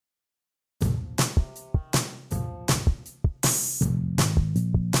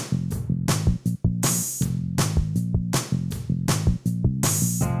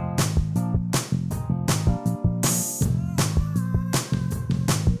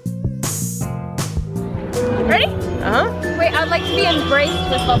Wait, I'd like to be embraced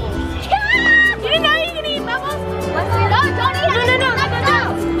with bubbles. You didn't know you can eat bubbles? No, don't eat it. No.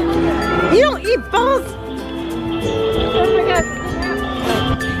 You don't eat bubbles. Oh my god.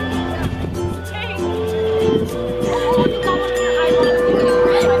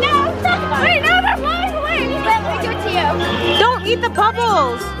 Wait, no, they're flying away. Let me give it to you. Don't eat the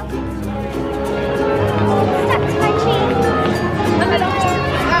bubbles. Stop touching.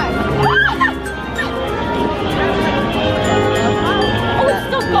 Oh, it's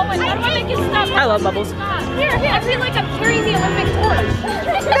still going. How do I make it stop? I love bubbles. Here, I feel like I'm carrying the Olympic torch.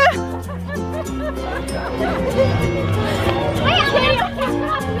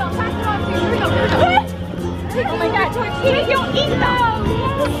 Oh my god, torch, you don't eat those!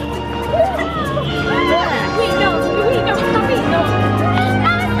 Wait, no, stop eating those.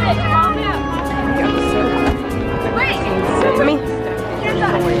 Calm down. Wait.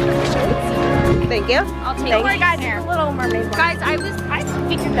 Thank you. I'll take it. Guys, it's a Little Mermaid one. Guys, I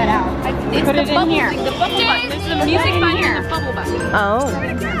figured that out. It's Put it in here. The bubble button. There's a music button and a bubble button. Oh.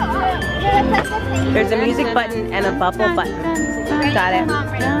 There's a music button and a bubble button. Got it.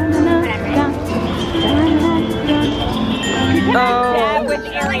 Oh. Yeah, with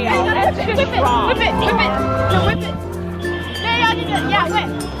Ariel. That's just wrong. Whip it. No, whip it. Yeah, whip.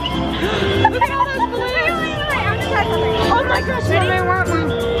 Look at all those balloons. Oh my gosh, ready? I want one.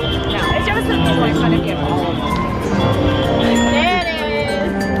 No, it's just something like fun to give all of them. There it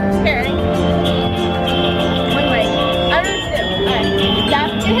is. Here. One way. Under two. Alright. Down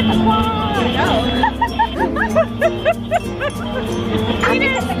to hit the ball. No.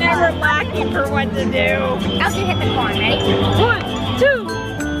 Peter's never lacking for what to do. I'll do hit the corn, ready? 1, 2,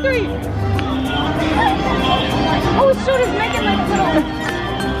 3. Oh, it's sort of making like a little.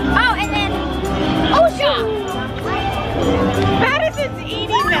 Oh, and then. Oh, shoot! Madison's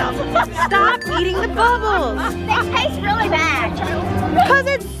eating them. Stop eating the bubbles. They taste really bad. Because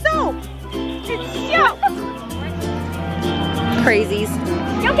it's soap. It's soap. Crazies.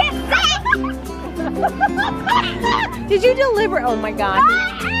 You'll get sick. Did you deliberate? Oh my god.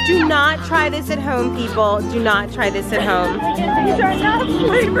 Do not try this at home, people. Do not try this at home. These are not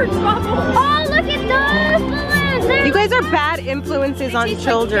flavored bubbles. Oh, look at those balloons. You guys are bad influences on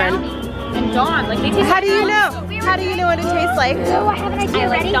children. And Dawn, like they taste. How do you know? How do you know what it tastes like? Oh, I have an idea.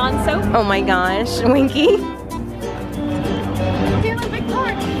 Like Dawn soap. Oh my gosh, Winky. They're like big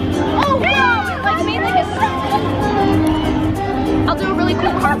torch. Oh wow! It like made like a. I'll do a really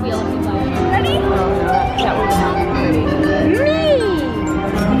cool cartwheel if you like. Ready? That would sound pretty. Me.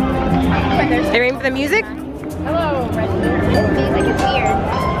 Are you ready for the music? Hello, Red. This music is weird.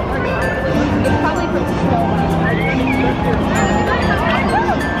 It's probably from Snow White.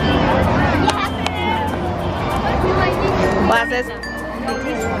 Glasses.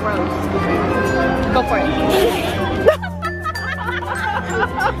 Go for it.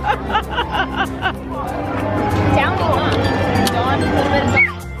 Downy, Dawn, a little bit of.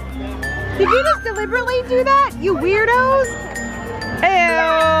 Did you just deliberately do that? You weirdos?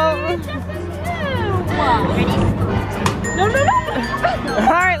 Ew. Ready? No.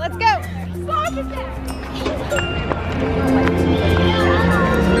 Alright, let's go.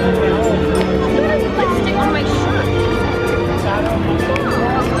 Let's stick on my shirt.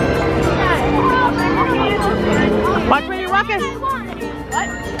 Watch where you're walking. What?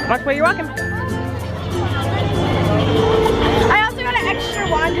 Watch where you're walking. I also got an extra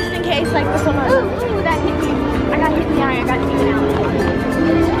wand just in case, like this one. Ooh, that hit me. I got hit in the eye. I got hit in the eye.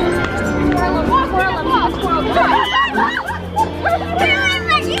 Squirrel. I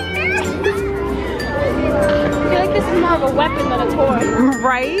feel like this is more of a weapon than a toy.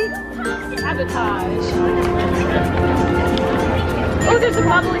 Right? Sabotage. Oh, there's a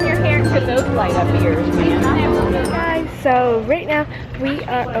bubble in your hair. Could those light up ears, man? Guys, so right now we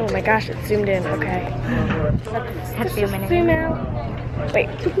are. Oh my gosh, it's zoomed in. Okay. Let's zoom out. Wait.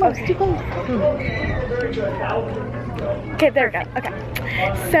 Okay. Okay, there we go. Okay.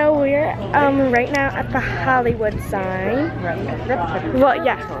 So we're right now at the Hollywood sign. Well,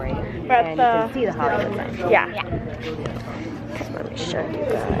 yeah. We're at the. You can see the Hollywood sign. Yeah. Let me show you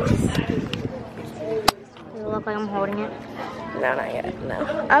guys. Does it look like I'm holding it? No, not yet. No.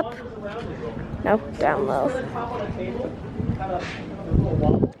 Up. No, down low.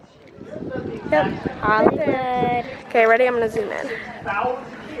 Yep. Hollywood. Okay, ready? I'm gonna zoom in.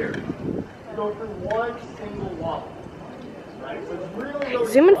 Okay,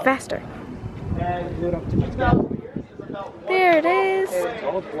 zoom in faster. There it is.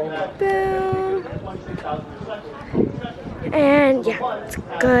 Boom. And yeah, it's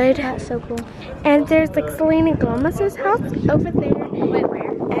good. That's so cool. And there's like Selena Gomez's house over there. Wait,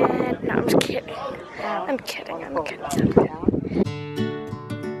 where? And no, I'm just kidding. I'm kidding, I'm kidding.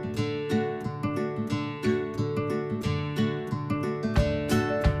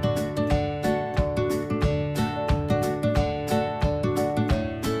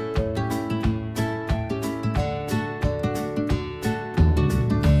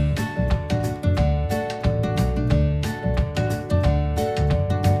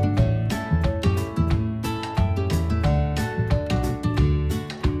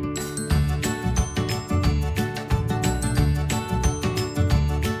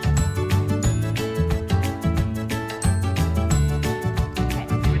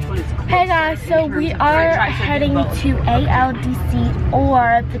 Hey guys, so we are heading to ALDC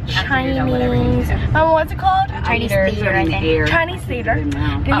or the Chinese, what's it called? Chinese theater, I think. Chinese theater.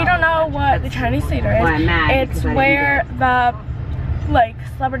 If you don't know what the Chinese theater is, it's where the like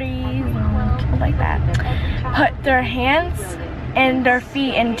celebrities and people like that put their hands and their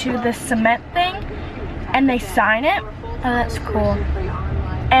feet into the cement thing and they sign it. Oh, that's cool.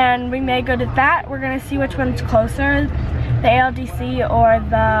 And we may go to that. We're gonna see which one's closer. The ALDC or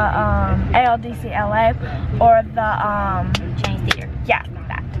the ALDC LA or the Chinese theater. yeah,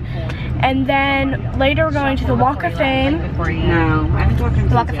 that. And then later we're going to the Walk of Fame. No, I haven't talked to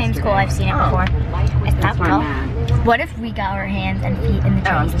The Walk of Fame's cool. I've seen it before. It's not cool. What if we got our hands and feet in the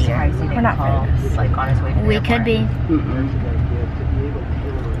Chinese theater? We're not famous. Like on his way to the We could be.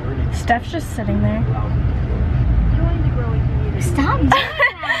 Steph's just sitting there. Stop doing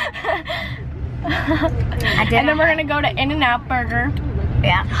that. And then we're gonna go to In-N-Out Burger.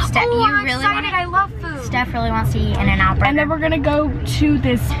 Yeah. Steph, I'm excited. I love food. Steph really wants to eat In-N-Out Burger. And then we're gonna go to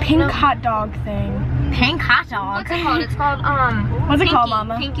this pink hot dog thing. Pink hot dog. What's it called? It's called What's it called,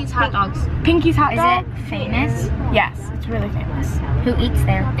 Mama? Pinky's Hot Dogs. Pinky's hot Is dog? it famous? Yes, it's really famous. Who eats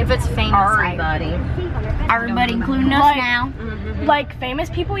there? If it's famous, Everybody. Everybody, including us Like- now. Like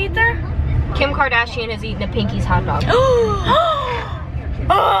famous people eat there? Kim Kardashian has eaten a Pinky's hot dog.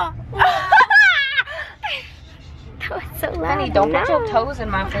 That was so loud. Honey, don't put your toes in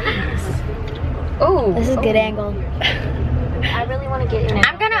my face. Ooh. This is a good angle. I really want to get in it.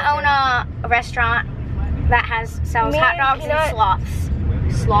 I'm gonna own a restaurant that sells Me hot and dogs and Peanut. sloths.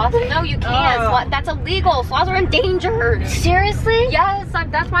 Sloths? No, you can't. That's illegal. Sloths are endangered. Seriously? Yes,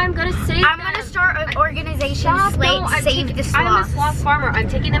 that's why I'm gonna save I'm them. gonna start an organization, Stop, Slate no, I'm Save taking- the I'm a Sloths. sloth farmer. I'm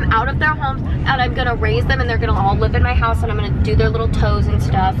taking them out of their homes and I'm gonna raise them and they're gonna all live in my house and I'm gonna do their little toes and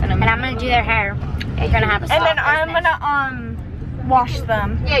stuff and I'm gonna do their hair. You're gonna have a sloth And then I'm business. gonna wash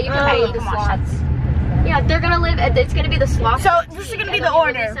them. Yeah, you can pay the sloths. Yeah, they're gonna live. It's gonna be the sloths. So this is gonna be the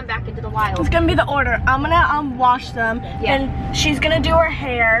order. Release them back into the wild. It's gonna be the order. I'm gonna wash them. Yeah. Then she's gonna do her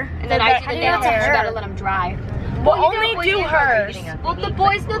hair. And then I do the nails. hair. You gotta let them dry. We'll you only don't- do you- hers. Well, the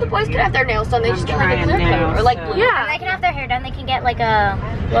boys can have their nails done. They just get like a trying clear now, coat or like so- blue. Yeah. And they can have their hair done. They can get like a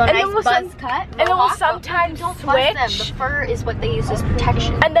little And nice then we'll buzz cut. And then we'll Mohawk, sometimes don't buzz them. switch. The fur is what they use as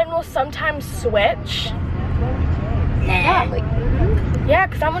protection. And then we'll sometimes switch. Yeah, like Yeah,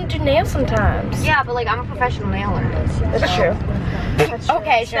 because I want to do nails sometimes. yeah, but like I'm a professional nail artist. That's true. That's true.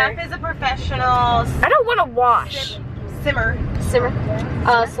 Okay, sure. Steph is a professional I don't want to wash. simmer. Simmer.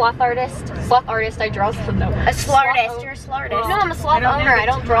 Sloth artist. Sloth artist. I draw some. No. A slurtist. You're a slurtist. No, I'm a sloth owner. I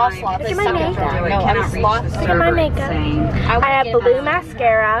don't draw sloths. I Look at my suck at makeup. drawing. I No, I'm cannot a reach sloth. the Look at server. my It's makeup. saying, I have blue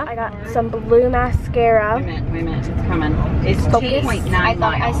mascara. I got some blue mascara. wait a minute, it's coming. It's Focus. 2.9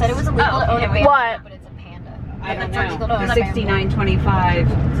 miles. I said it was illegal to own a panda, What? but it's a panda. I don't It's illegal to own know. a panda.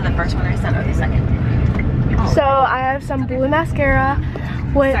 69.25. So the first one I sent or the second? So I have some blue mascara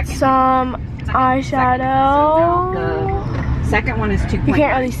with Second. some eyeshadow. The second one is 2.9. You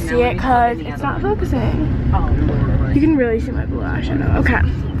can't really see it because it's not focusing. You can really see my blue eyeshadow. Okay.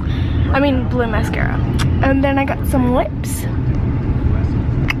 I mean blue mascara. And then I got some lips.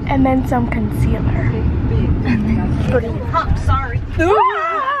 And then some concealer. Oh, sorry.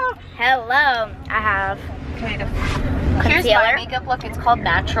 Hello. I have Here's my concealer. makeup look. It's called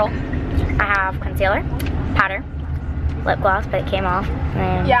natural. I have concealer, powder, lip gloss, but it came off.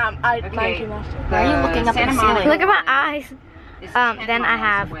 And Yeah, mine Okay. came off. Why are you looking up at Santa the ceiling? Monica Look at my eyes. is Then 10 I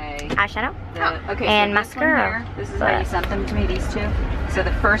have miles away. eyeshadow. Okay, and so this one mascara. here, this is how you sent them to me, these two. So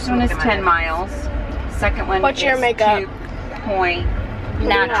the first one is 10 miles. Second one What's is your makeup? 2.9.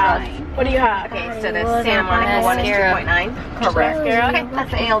 Natural. What do you have? Okay, so the Santa Monica one is 2.9. Correct. Mascara.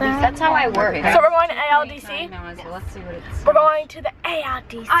 That's ALDC. That's how I work. Okay. So we're going to ALDC. Now, so let's see what it's. We're going to the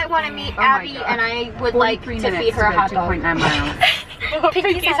ALDC. I want to meet Oh my Abby, God. and I would like 43 to minutes feed her a to go hot dog. 2.9 miles.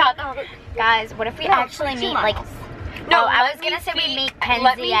 Pinky's hot dog. Guys, what if we actually meet like? No, Oh, I let was gonna me say we feed- meet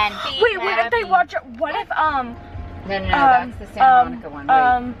let Kenzie me and. feed Wait, what if they Abby. watch? What if No, that's the Santa Monica one.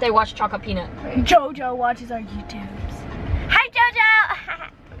 Wait. They watch Chocolate Peanut. JoJo watches our YouTubes? Hi JoJo.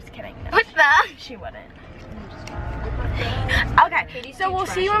 I'm just kidding. No, What's that? she wouldn't. Okay, so we'll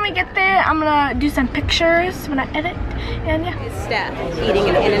see when we get there. I'm gonna do some pictures when I edit, and yeah. Steph eating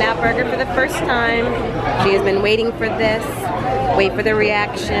an In-N-Out burger for the first time. She has been waiting for this. Wait for the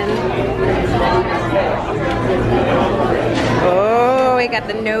reaction. Oh, we got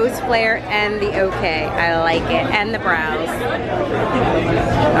the nose flare and the okay. I like it. And the brows.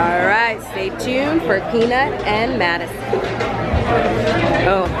 All right, stay tuned for Peanut and Madison.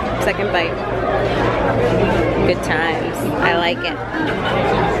 Oh, second bite. Good times. I like it.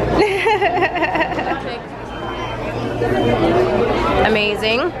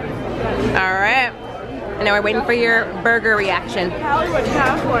 Amazing. All right. And now we're waiting for your burger reaction. Hollywood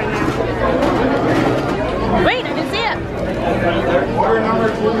Cowboy now. Wait, I didn't see it. Order number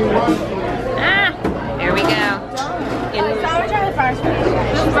 21. Ah, there we go. So I'm gonna try the fries first.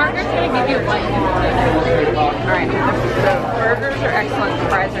 This burger's gonna give you a bite. Alright, the burgers are excellent, the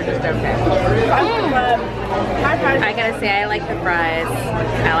fries are just okay. I gotta say, I like the fries.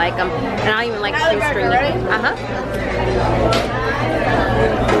 I like them. And I don't even like shoestring. Uh-huh.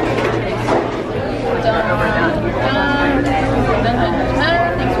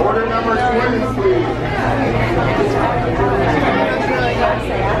 Order number 20, please.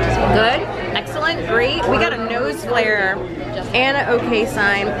 Good, excellent, great. We got a nose flare and an okay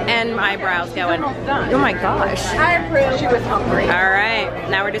sign and eyebrows going. Oh my gosh. I approve. She was hungry. Alright,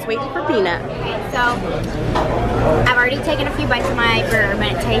 now we're just waiting for Peanut. So, I've already taken a few bites of my burger,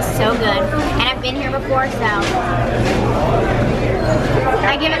 but it tastes so good. And I've been here before, so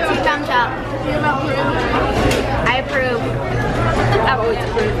I give it 2 thumbs up. I approve. I've always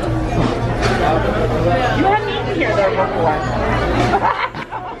approved. You haven't eaten here though before.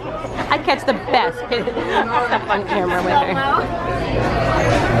 I catch the best stuff on camera with her.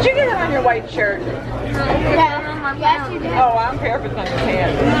 Did you get it on your white shirt? Yeah. Yes, you did. Oh, I don't care if it's on your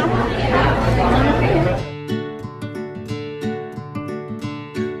pants.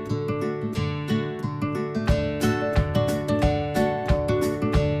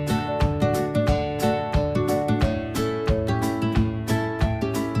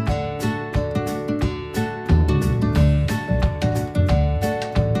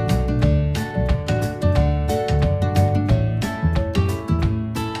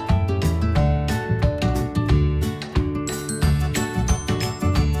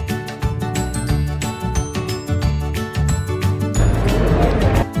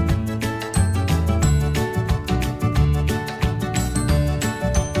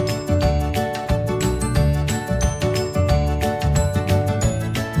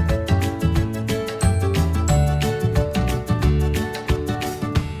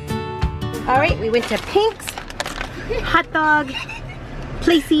 All right, we went to Pink's hot dog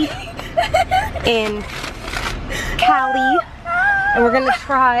placey in Cali, and we're gonna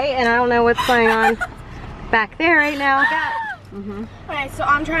try, and I don't know what's going on back there right now. Alright, so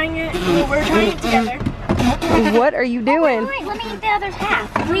I'm trying it. We're trying it together. What are you doing? Wait, let me eat the other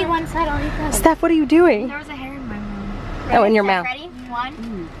half. You eat one side, I'll eat the other. Steph, what are you doing? There was a hair in my mouth. Oh, in your mouth. Ready?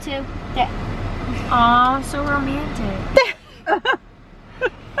 1, 2, 3. Aw, so romantic.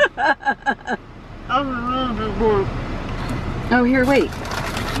 Oh, here, wait.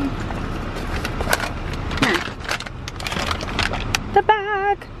 The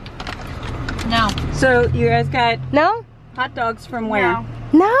bag. No. So you guys got No? hot dogs from where? No.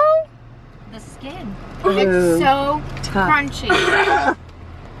 No? The skin. Ooh. It's so Tough. crunchy.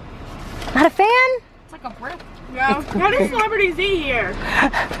 Not a fan? It's like a brick. No. How do celebrities eat here?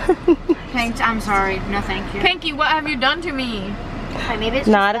 Thanks, I'm sorry. No, thank you. Pinky, what have you done to me? Okay, maybe it's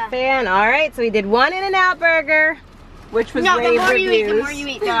Not just a fan. All right, so we did one In-N-Out burger. Which was No, the rave more you eat, reviews. the more you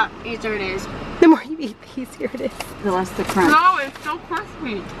eat, the easier it is. The more you eat, the easier it is. The less the crunch. No, it's so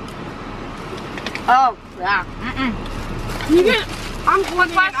crispy. Oh, yeah. You can. I'm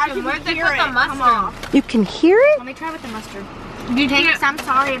pointing. I question, can where'd they hear put the it come mustard? off. You can hear it? Let me try with the mustard. You take it. I'm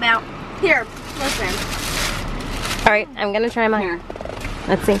sorry about. Here, listen. All right, I'm gonna try mine. Here.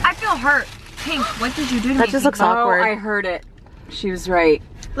 Let's see. I feel hurt. Pink, what did you do to me? That just looks awkward. Oh, I heard it. She was right.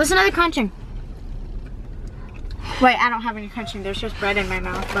 Listen to the crunching. Wait, I don't have any crunching. There's just bread in my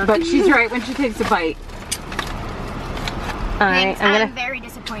mouth. But she's right when she takes a bite. All right, Thanks, I'm I'm gonna. very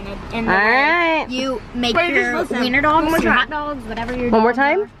disappointed in the All way right. you make Wait, your just listen. wiener dogs, One more your time. hot dogs, whatever you're One more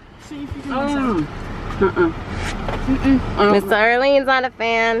time. See if you can Miss Arlene's not a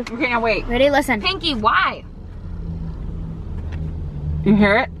fan. Okay, now wait. Ready? Listen. Pinky, why? You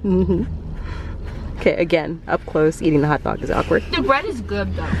hear it? Mm-hmm. Okay, again, up close, eating the hot dog is awkward. The bread is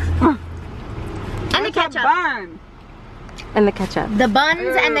good though. And the ketchup. Burn. And the ketchup. The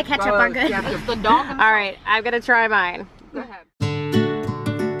buns and the ketchup are good. Yeah, the dog. All right, I'm gonna try mine. Go ahead.